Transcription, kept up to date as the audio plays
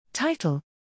Title: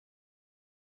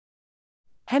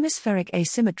 Hemispheric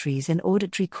asymmetries in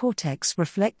auditory cortex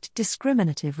reflect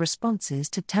discriminative responses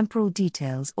to temporal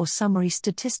details or summary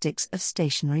statistics of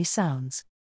stationary sounds.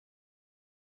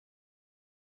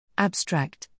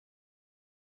 Abstract: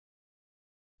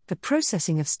 The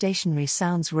processing of stationary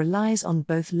sounds relies on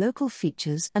both local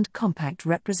features and compact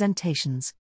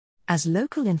representations. As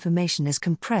local information is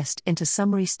compressed into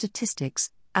summary statistics,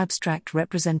 abstract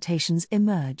representations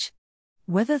emerge.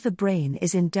 Whether the brain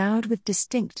is endowed with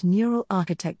distinct neural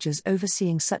architectures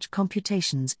overseeing such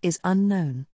computations is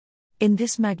unknown. In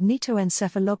this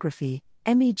magnetoencephalography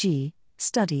 (MEG)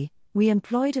 study, we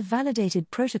employed a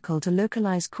validated protocol to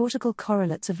localize cortical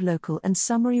correlates of local and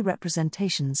summary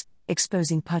representations,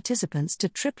 exposing participants to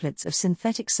triplets of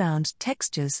synthetic sound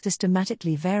textures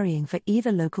systematically varying for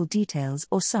either local details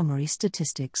or summary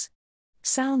statistics.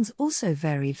 Sounds also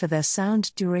varied for their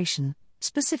sound duration,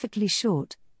 specifically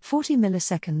short, 40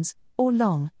 milliseconds, or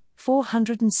long,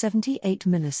 478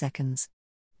 milliseconds.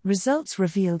 Results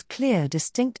revealed clear,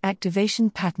 distinct activation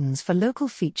patterns for local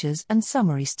features and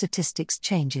summary statistics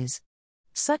changes.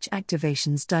 Such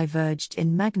activations diverged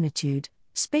in magnitude,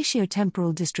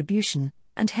 spatiotemporal distribution,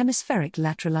 and hemispheric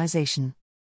lateralization.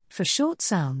 For short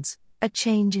sounds, a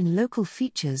change in local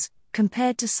features,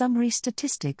 compared to summary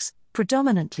statistics,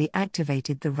 predominantly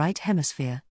activated the right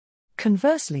hemisphere.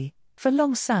 Conversely, for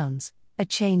long sounds, a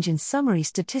change in summary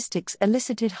statistics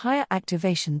elicited higher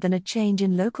activation than a change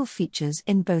in local features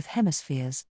in both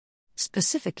hemispheres.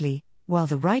 Specifically, while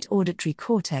the right auditory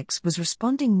cortex was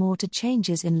responding more to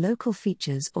changes in local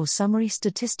features or summary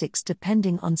statistics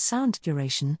depending on sound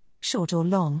duration, short or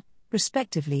long,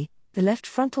 respectively, the left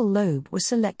frontal lobe was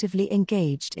selectively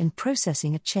engaged in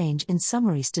processing a change in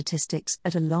summary statistics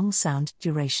at a long sound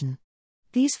duration.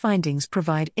 These findings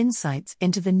provide insights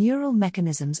into the neural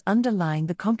mechanisms underlying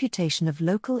the computation of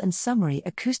local and summary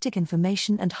acoustic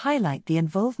information and highlight the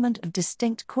involvement of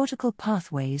distinct cortical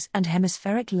pathways and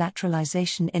hemispheric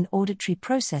lateralization in auditory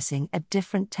processing at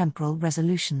different temporal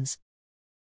resolutions.